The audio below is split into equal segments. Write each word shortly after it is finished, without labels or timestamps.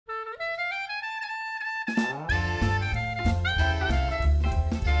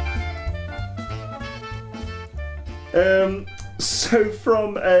So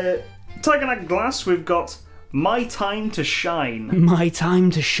from Tiger Nag Glass, we've got My Time to Shine. My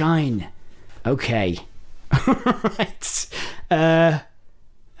Time to Shine. Okay. Right.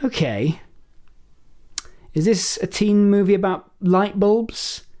 Okay. Is this a teen movie about light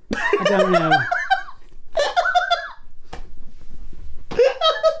bulbs? I don't know.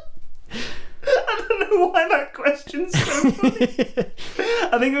 I don't know why that question's so funny.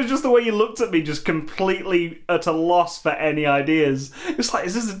 I think it was just the way you looked at me, just completely at a loss for any ideas. It's like,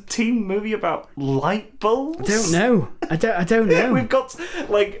 is this a teen movie about light bulbs? I don't know. I don't know. We've got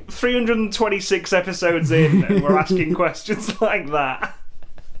like 326 episodes in, and we're asking questions like that.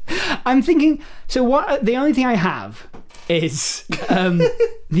 I'm thinking. So what? The only thing I have is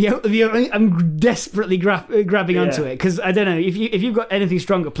the only, I'm desperately grabbing onto it because I don't know if you've got anything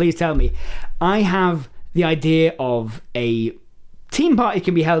stronger, please tell me. I have the idea of a teen party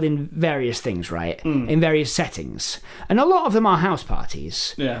can be held in various things, right? In various settings, and a lot of them are house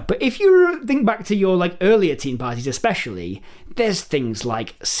parties. Yeah. But if you think back to your like earlier teen parties, especially, there's things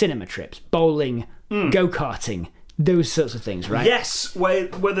like cinema trips, bowling, go-karting. Those sorts of things, right? Yes, where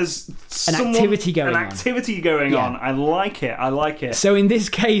there's an activity going on. I like it. So in this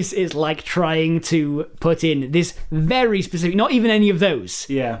case, it's like trying to put in this very specific, not even any of those.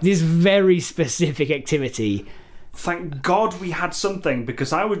 Yeah. This very specific activity. Thank God we had something,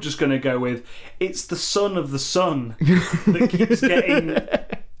 because I was just going to go with, it's the son of the sun that keeps getting...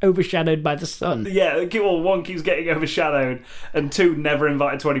 overshadowed by the sun. Yeah, well, one keeps getting overshadowed, and two, never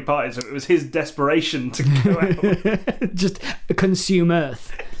invited to any parties, so it was his desperation to go out. Just consume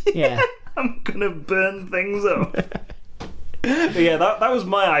Earth. Yeah. I'm gonna burn things up. But yeah, that was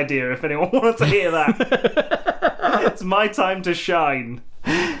my idea, if anyone wanted to hear that. It's my time to shine.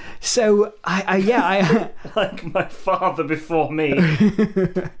 So, I like my father before me.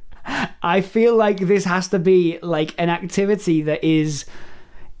 I feel like this has to be like an activity that is...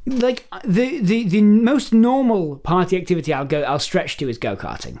 like the most normal party activity I'll stretch to is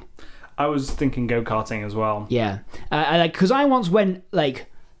go-karting. I was thinking go-karting as well. Yeah, because I once went like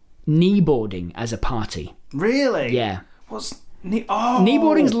kneeboarding as a party. Really? Yeah. What's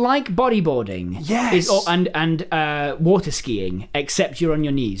kneeboarding's like bodyboarding. Yes. And water skiing, except you're on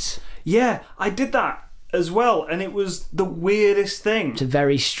your knees. Yeah, I did that as well, and it was the weirdest thing. It's a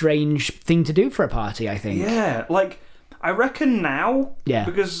very strange thing to do for a party, I think. Yeah, like. I reckon now, yeah,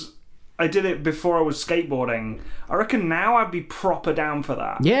 because I did it before I was skateboarding, I reckon now I'd be proper down for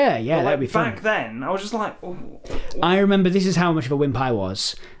that. Yeah, but that'd be fun. Back then, I was just like... Oh. I remember, this is how much of a wimp I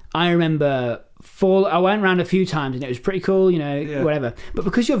was. I remember, I went around a few times and it was pretty cool, whatever. But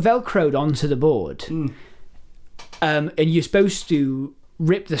because you're Velcroed onto the board, and you're supposed to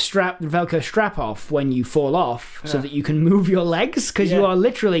rip the Velcro strap off when you fall off so that you can move your legs, because you are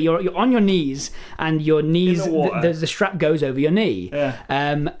literally you're on your knees, and your knees the strap goes over your knee.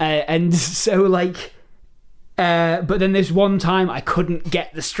 And so like but then there's one time I couldn't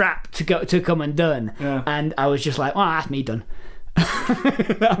get the strap to come undone, and I was just like, oh, that's me done.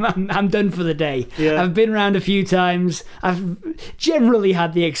 I'm done for the day. I've been around a few times. I've generally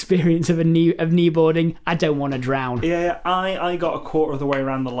had the experience of kneeboarding. I don't want to drown. I got a quarter of the way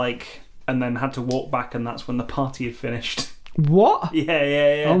around the lake and then had to walk back, and that's when the party had finished. What?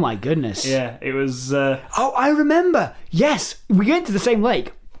 Yeah. Oh my goodness. Yeah, it was oh, I remember. Yes, we went to the same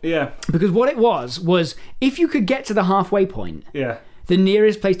lake. Yeah. Because what it was if you could get to the halfway point, the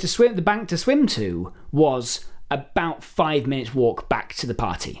nearest place to swim, the bank to swim to, was about 5 minutes walk back to the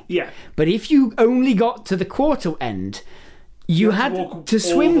party. Yeah. But if you only got to the quarter end, you had to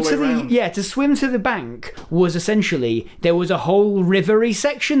swim to swim to the bank was essentially, there was a whole rivery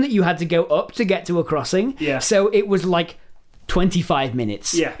section that you had to go up to get to a crossing. Yeah. So it was like 25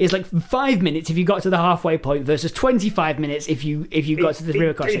 minutes. Yeah. It's like 5 minutes if you got to the halfway point versus 25 minutes if you got to the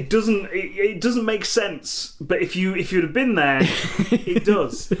river crossing. It doesn't make sense, but if you'd have been there, it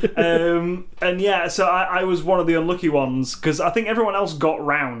does. And yeah, so I was one of the unlucky ones, because I think everyone else got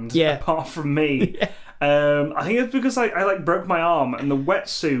round apart from me. I think it's because I like broke my arm, and the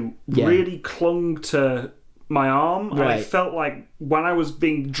wetsuit really clung to my arm, and I felt like when I was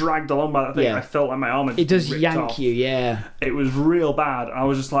being dragged along by that thing, I felt like my arm had does ripped yank off. you. Yeah, it was real bad. I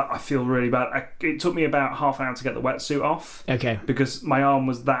was just like, I feel really bad. It took me about half an hour to get the wetsuit off. Okay, because my arm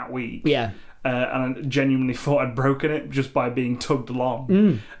was that weak. Yeah. And I genuinely thought I'd broken it just by being tugged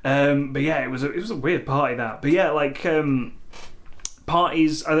along. But yeah, it was a weird party, that. But yeah, like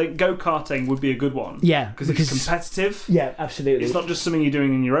parties, I think go-karting would be a good one. Yeah, because it's competitive. Yeah, absolutely. It's not just something you're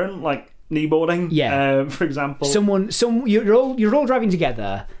doing on your own, like kneeboarding. Yeah, for example. You're all driving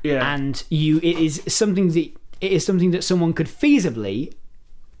together. Yeah, and it is something that someone could feasibly,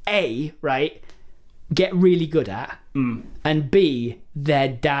 get really good at, and B, their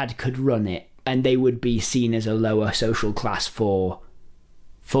dad could run it, and they would be seen as a lower social class for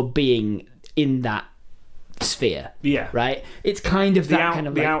being in that sphere. Yeah. Right? It's kind of that kind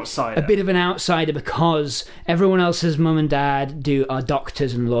of the outsider. A bit of an outsider, because everyone else's mum and dad are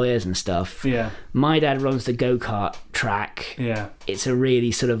doctors and lawyers and stuff. Yeah. My dad runs the go-kart track. Yeah. It's a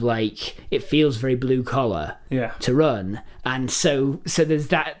really sort of like, it feels very blue collar to run. And so there's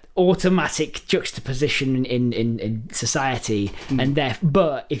that automatic juxtaposition in society, and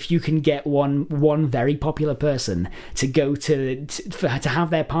but if you can get one very popular person to go to have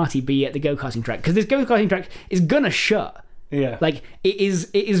their party be at the go-karting track, because this go-karting track is gonna shut. Like it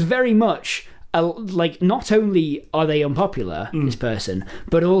is very much like, not only are they unpopular, this person,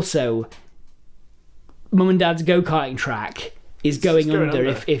 but also mum and dad's go-karting track is going under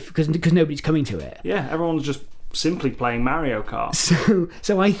if because nobody's coming to it. Everyone's just simply playing Mario Kart.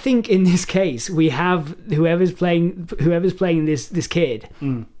 So I think in this case we have whoever's playing this kid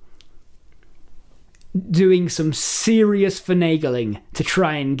doing some serious finagling to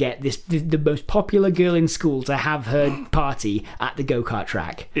try and get the most popular girl in school to have her party at the go-kart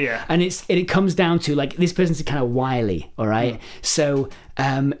track. And it comes down to, like, this person's kind of wily, all right? So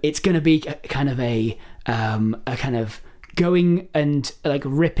it's going to be kind of a kind of going and like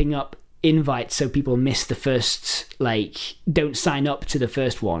ripping up invites so people miss the first, like, don't sign up to the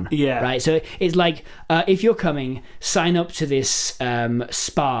first one. Right? So it's like, if you're coming, sign up to this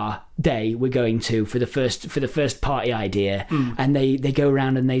spa day we're going to for the first party idea. And they go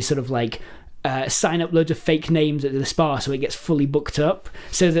around and they sort of like sign up loads of fake names at the spa so it gets fully booked up,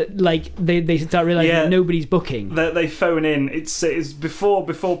 so that like they start realizing that nobody's booking. They phone in. It's before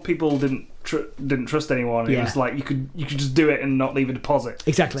people didn't trust anyone. It was like you could just do it and not leave a deposit.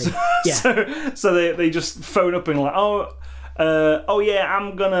 Exactly. So they just phone up and like,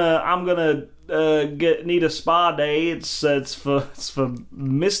 I'm gonna need a spa day. It's for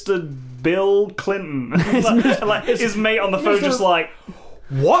Mr. Bill Clinton. like his mate on the phone just like,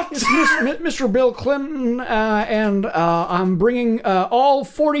 what? It's Mr. Bill Clinton, and I'm bringing all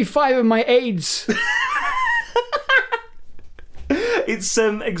 45 of my aides. It's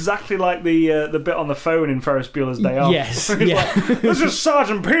exactly like the bit on the phone in Ferris Bueller's Day Off. Yes. Like, this is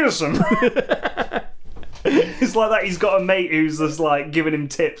Sergeant Peterson. It's like that. He's got a mate who's just like giving him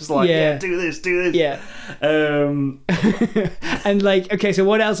tips, like, do this. And like, okay, so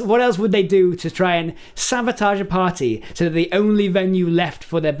what else would they do to try and sabotage a party so that the only venue left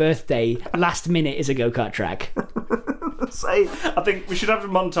for their birthday last minute is a go-kart track? I think we should have a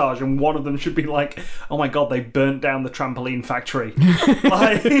montage, and one of them should be like, oh my god, they burnt down the trampoline factory.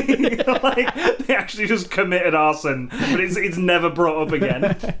 like they actually just committed arson, but it's never brought up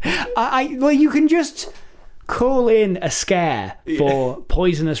again. Well, you can just call in a scare for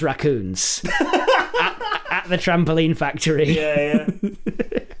poisonous raccoons at the trampoline factory.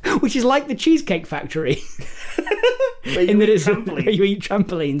 Which is like the Cheesecake Factory. In that it's where you eat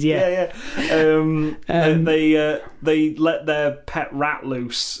trampolines. They let their pet rat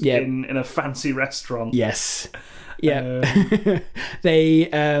loose in a fancy restaurant. Yes. They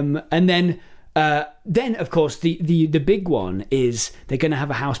and then of course the big one is they're going to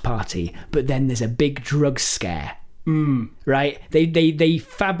have a house party, but then there's a big drug scare. Right? They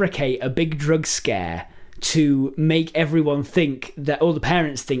fabricate a big drug scare to make everyone think that, all the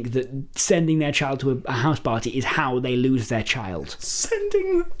parents think that sending their child to a house party is how they lose their child.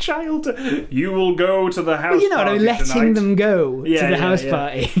 Sending the child you will go to the house party letting tonight. Them go to the house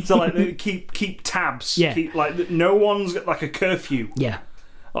party. So like they keep tabs. Keep, like, no one's got like a curfew.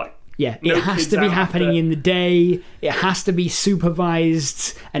 It has to be happening in the day. It has to be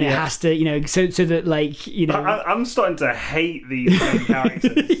supervised, and it has to, so that, like, I'm starting to hate these main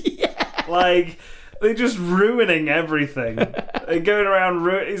characters. Like, they're just ruining everything. They're going around.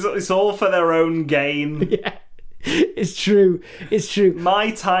 It's all for their own gain. Yeah, it's true. It's true. My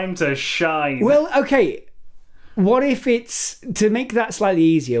time to shine. Well, okay. What if it's, to make that slightly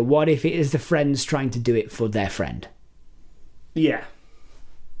easier? What if it is the friends trying to do it for their friend? Yeah.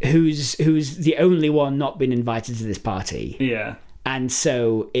 Who's the only one not been invited to this party? Yeah. And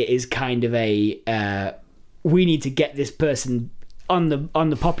so it is kind of a we need to get this person on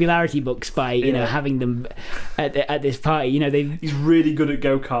the popularity books by having them at this party. He's really good at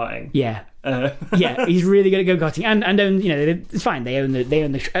go-karting. Yeah. He's really good at go-karting, and it's fine. They own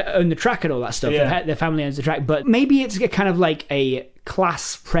the track and all that stuff. Yeah. Their family owns the track, but maybe it's kind of like a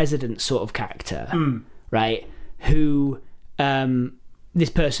class president sort of character, right? Who this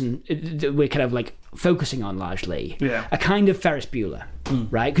person that we're kind of like focusing on largely, a kind of Ferris Bueller,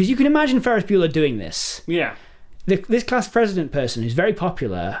 right? Because you can imagine Ferris Bueller doing this. Yeah. This class president person who's very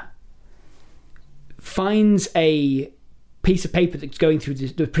popular finds a piece of paper that's going through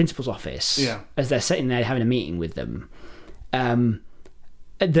the principal's office as they're sitting there having a meeting with them.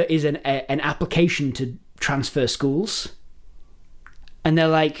 That is an application to transfer schools. And they're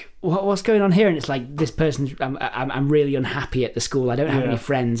like, what's going on here? And it's like, this person's, I'm really unhappy at the school. I don't have any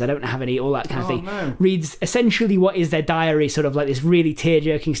friends. I don't have any, all that kind of thing. No. Reads essentially what is their diary, sort of like this really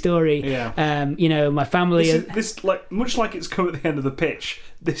tear-jerking story. Yeah. My family... This like much like it's come at the end of the pitch,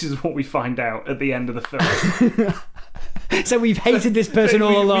 this is what we find out at the end of the film. So we've hated this person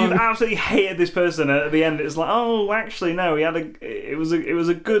all along. We've absolutely hated this person. And at the end, it's like, oh, actually, no. It was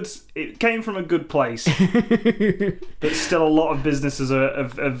a good. It came from a good place, but still, a lot of businesses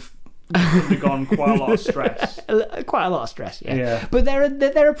have undergone quite a lot of stress. Quite a lot of stress, yeah. But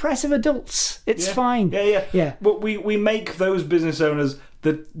they're oppressive adults. It's fine. Yeah. But we make those business owners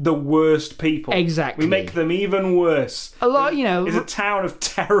the worst people. Exactly. We make them even worse. A lot, It's a town of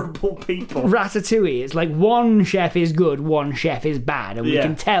terrible people. Ratatouille. It's like one chef is good, one chef is bad, and we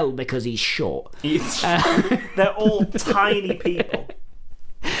can tell because he's short. They're all tiny people.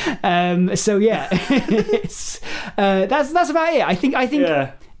 So yeah, that's about it. I think.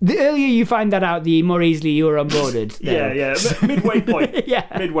 Yeah. The earlier you find that out, the more easily you're onboarded. Midway point.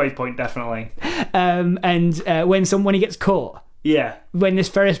 Midway point, definitely. And when he gets caught. Yeah. When this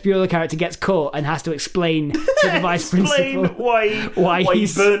Ferris Bueller character gets caught and has to explain to the vice principal why he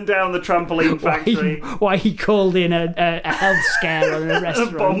burned down the trampoline factory. Why he called in a health scare on a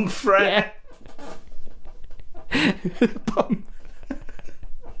restaurant. A bomb threat. Yeah. Bomb.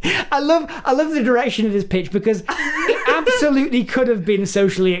 I love the direction of this pitch because it absolutely could have been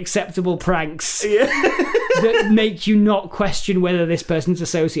socially acceptable pranks that make you not question whether this person's a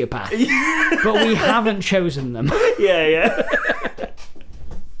sociopath. But we haven't chosen them. Yeah.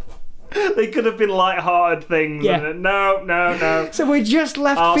 They could have been light-hearted things. Yeah. No. So we're just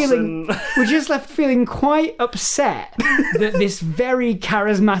left feeling quite upset that this very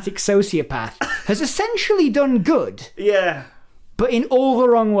charismatic sociopath has essentially done good. Yeah. But in all the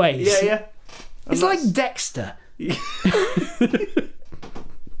wrong ways. Yeah. It's like Dexter.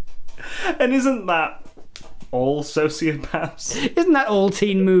 And isn't that all sociopaths? Isn't that all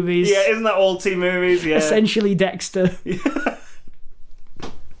teen movies? Yeah, isn't that all teen movies? Yeah. Essentially Dexter. Yeah.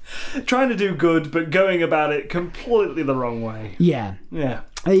 Trying to do good, but going about it completely the wrong way. Yeah.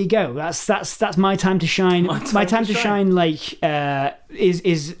 There you go. That's my time to shine. My time to shine, like,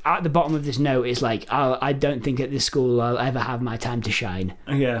 is at the bottom of this note. Is like, I don't think at this school I'll ever have my time to shine.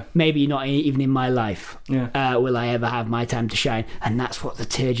 Yeah. Maybe not even in my life. Yeah. Will I ever have my time to shine? And that's what the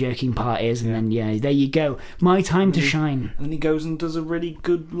tear-jerking part is. And then there you go. My time to shine. And then he goes and does a really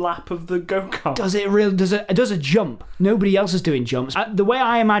good lap of the go-kart. Does a jump. Nobody else is doing jumps. The way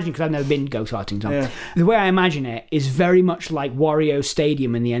I imagine, because I've never been go-karting, the way I imagine it is very much like Wario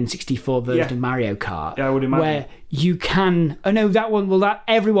Stadium in the N64 version of Mario Kart. Yeah, I would imagine. Where you can... Oh, no, that one... Well, that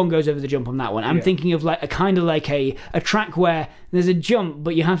everyone goes over the jump on that one. I'm thinking of like a kind of like a track where there's a jump,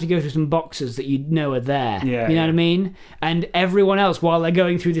 but you have to go through some boxes that you know are there. Yeah, you know what I mean? And everyone else, while they're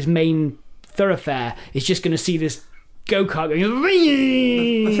going through this main thoroughfare, is just going to see this go-kart going...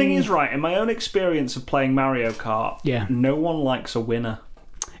 The thing is, right, in my own experience of playing Mario Kart, no one likes a winner.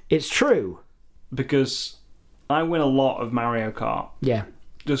 It's true. Because I win a lot of Mario Kart. Yeah.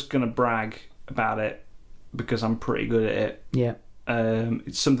 Just gonna brag about it because I'm pretty good at it. Yeah.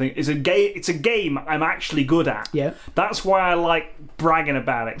 It's a game I'm actually good at. Yeah. That's why I like bragging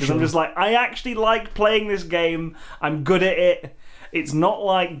about it, because I'm just like, I actually like playing this game. I'm good at it. It's not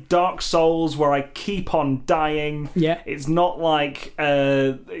like Dark Souls where I keep on dying. Yeah. It's not like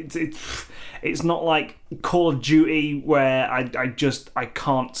it's not like Call of Duty where I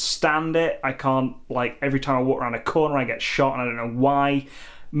can't stand it. I can't, like, every time I walk around a corner I get shot and I don't know why.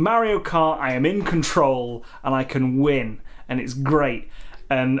 Mario Kart, I am in control and I can win, and it's great.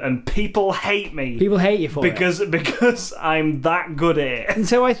 And people hate me. People hate you for it. Because I'm that good at it. And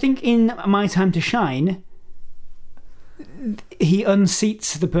so I think in My Time to Shine, he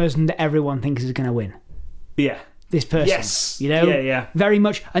unseats the person that everyone thinks is going to win. Yeah. This person. Yes. You know? Yeah. Very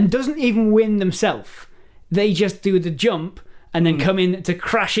much. And doesn't even win themselves. They just do the jump and then come in to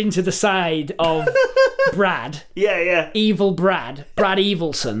crash into the side of Brad. Yeah. Evil Brad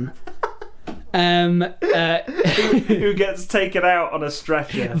Evilson. Who gets taken out on a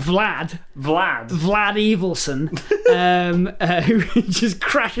stretcher. Vlad Evilson, who just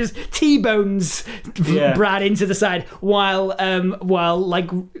crashes, T-bones Brad into the side while like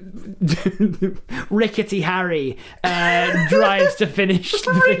Rickety Harry drives to finish.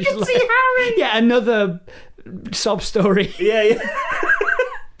 Rickety Harry. Yeah, another sob story. Yeah.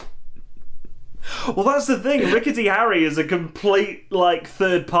 Well, that's the thing. Rickety Harry is a complete, like,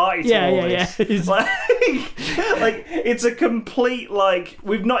 third party to all this. Like, it's a complete, like,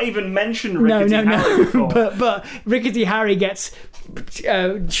 we've not even mentioned Rickety Harry before. But Rickety Harry gets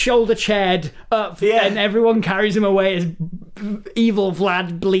shoulder chaired up, and everyone carries him away as evil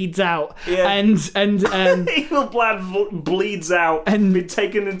Vlad bleeds out. Yeah. And evil Vlad bleeds out and be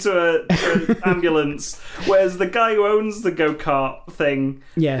taken into an ambulance, whereas the guy who owns the go-kart thing,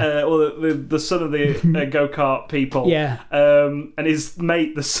 or the son of the go-kart people, and his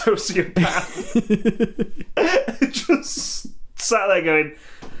mate, the sociopath, just sat there going,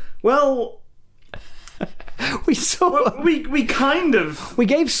 well, we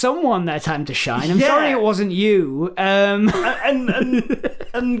gave someone their time to shine. I'm sorry it wasn't you. And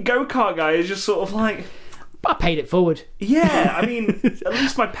go-kart guy is just sort of like, I paid it forward. Yeah, I mean, at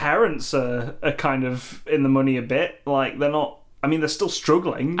least my parents are kind of in the money a bit. Like, they're not. I mean, they're still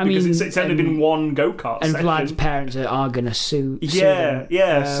struggling because it's only been one go-kart and section. Vlad's parents are going to sue them.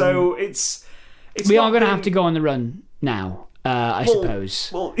 So it's we are going to have to go on the run now, I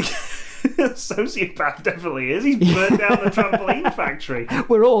suppose. Well, sociopath definitely is. He's burnt down the trampoline factory.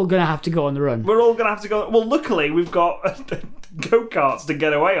 We're all going to have to go on the run. We're all going to have to go. Well, luckily, we've got go-karts to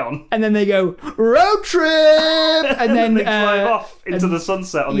get away on. And then they go, road trip! And then they drive off into the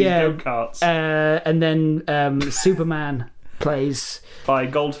sunset on these go-karts. And then Superman plays. By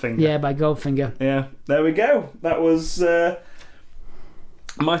Goldfinger. Yeah, by Goldfinger. Yeah, there we go. That was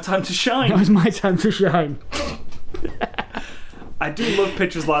my time to shine. That was my time to shine. I do love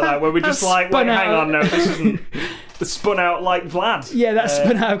pictures like that where we're just like, wait, hang on, no, this isn't spun out like Vlad. Yeah, that's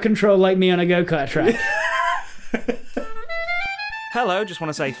spun out of control like me on a go-kart track. Hello, just want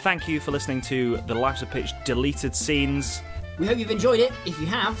to say thank you for listening to the Life's a Pitch deleted scenes. We hope you've enjoyed it. If you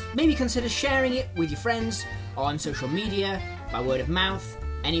have, maybe consider sharing it with your friends on social media, by word of mouth,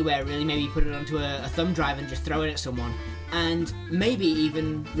 anywhere really. Maybe put it onto a thumb drive and just throw it at someone. And maybe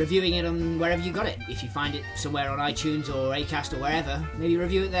even reviewing it on wherever you got it. If you find it somewhere on iTunes or Acast or wherever, maybe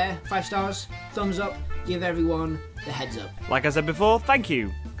review it there. 5 stars, thumbs up, give everyone the heads up. Like I said before, thank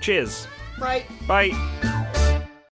you. Cheers. Right. Bye.